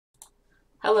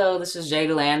Hello, this is Jay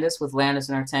Landis with Landis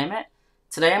Entertainment.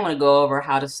 Today I'm going to go over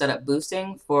how to set up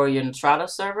boosting for your Nitrado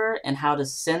server and how to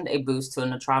send a boost to a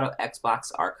Nitrado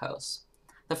Xbox Ark host.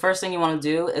 The first thing you want to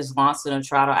do is launch the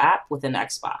Nitrado app within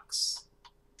Xbox.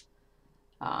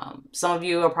 Some of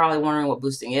you are probably wondering what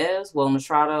boosting is. Well,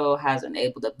 Nitrado has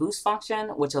enabled a boost function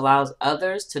which allows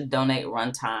others to donate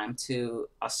runtime to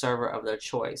a server of their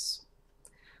choice.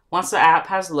 Once the app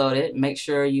has loaded, make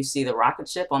sure you see the rocket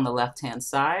ship on the left-hand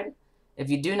side. If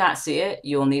you do not see it,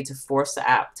 you will need to force the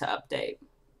app to update.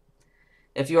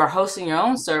 If you are hosting your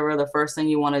own server, the first thing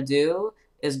you want to do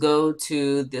is go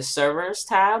to the Servers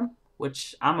tab,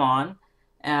 which I'm on,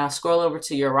 and scroll over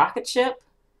to your rocket ship,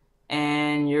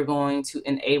 and you're going to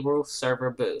enable Server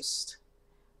Boost.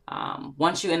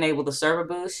 Once you enable the Server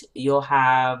Boost, you'll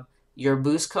have your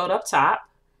boost code up top.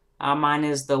 Mine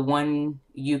is the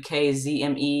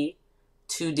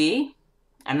 1UKZME2D.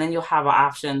 And then you'll have an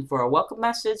option for a welcome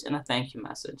message and a thank you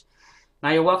message.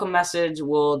 Now your welcome message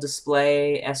will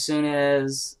display as soon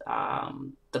as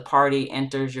the party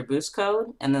enters your boost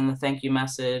code, and then the thank you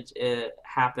message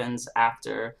happens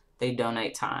after they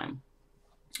donate time.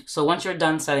 So once you're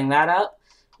done setting that up,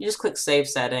 you just click Save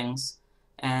Settings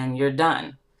and you're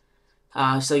done.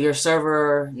 So your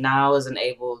server now is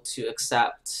enabled to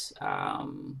accept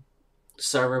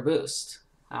server boost.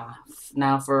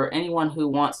 Now for anyone who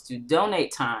wants to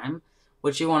donate time,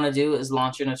 what you want to do is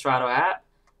launch your Nitrado app,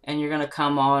 and you're going to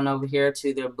come on over here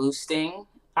to the boosting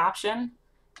option,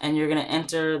 and you're going to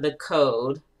enter the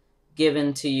code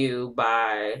given to you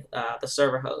by the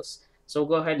server host. So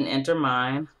we'll go ahead and enter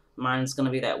mine. Mine's going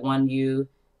to be that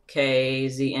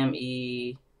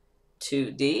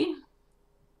 1UKZME2D.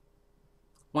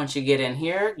 Once you get in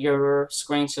here, your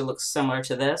screen should look similar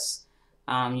to this.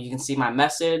 You can see my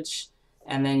message,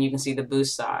 and then you can see the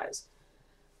boost size.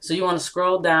 So you want to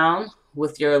scroll down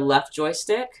with your left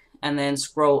joystick and then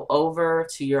scroll over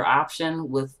to your option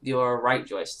with your right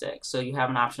joystick. So you have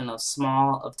an option of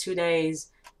small of 2 days,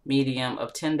 medium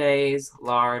of 10 days,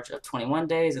 large of 21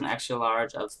 days, and extra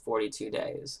large of 42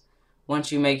 days.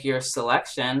 Once you make your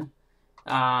selection,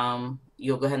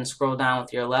 you'll go ahead and scroll down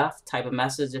with your left, type a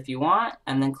message if you want,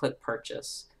 and then click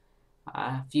purchase.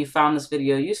 If you found this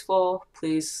video useful,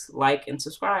 please like and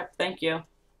subscribe. Thank you.